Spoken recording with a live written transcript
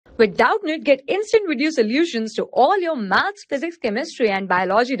With Doubtnut, get instant video solutions to all your maths, physics, chemistry, and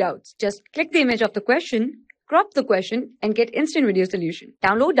biology doubts. Just click the image of the question, crop the question, and get instant video solution.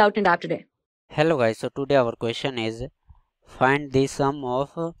 Download Doubtnut app today. Hello guys, so today our question is find the sum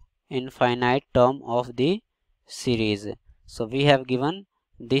of infinite term of the series. So we have given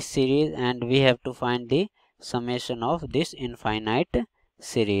this series and we have to find the summation of this infinite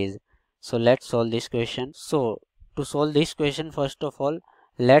series. So let's solve this question. So to solve this question, first of all,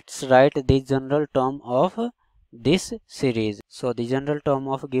 let's write the general term of this series. So the general term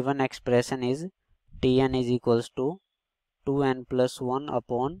of given expression is Tn is equals to 2n plus 1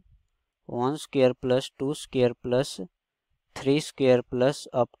 upon 1 square plus 2 square plus 3 square plus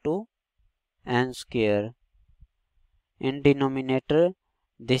up to n square. In denominator,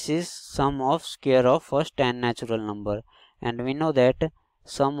 this is sum of square of first n natural number, and we know that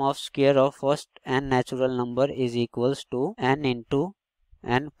sum of square of first n natural number is equals to n into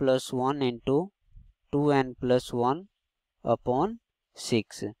n plus 1 into 2n plus 1 upon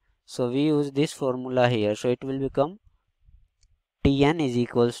 6. So we use this formula here. So it will become Tn is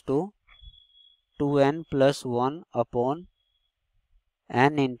equals to 2n plus 1 upon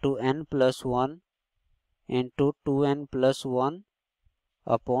n into n plus 1 into 2n plus 1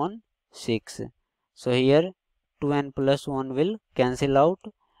 upon 6. So here 2n plus 1 will cancel out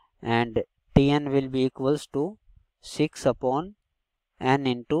and Tn will be equals to 6 upon n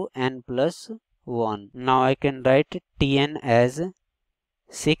into n plus 1. Now I can write Tn as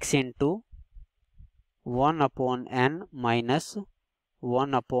 6 into 1 upon n minus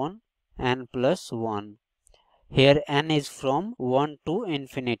 1 upon n plus 1. Here n is from 1 to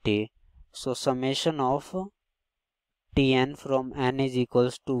infinity. So summation of Tn from n is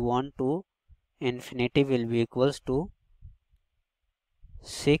equals to 1 to infinity will be equals to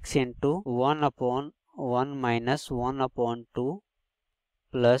 6 into 1 upon 1 minus 1 upon 2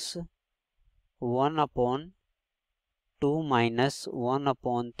 plus 1 upon 2 minus 1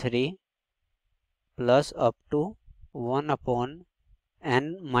 upon 3 plus up to 1 upon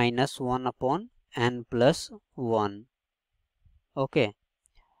n minus 1 upon n plus 1. Okay.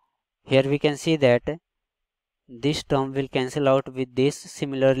 Here we can see that this term will cancel out with this.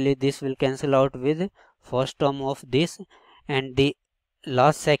 Similarly, this will cancel out with first term of this, and the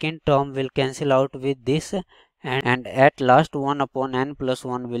last second term will cancel out with this, and at last 1 upon n plus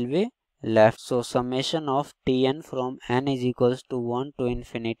 1 will be left. So summation of Tn from n is equals to 1 to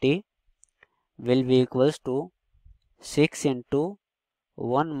infinity will be equals to 6 into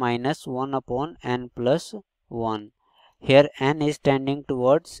 1 minus 1 upon n plus 1. Here n is tending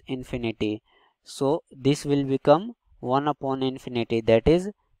towards infinity. So this will become 1 upon infinity, that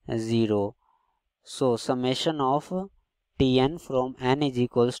is 0. So summation of Tn from n is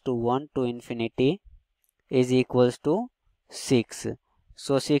equals to 1 to infinity is equals to 6.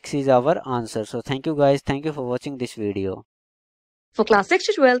 So 6 is our answer. So thank you guys. Thank you for watching this video. For class 6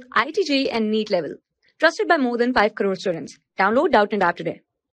 to 12, IIT JEE and NEET level. Trusted by more than 5 crore students. Download Doubtnut app today.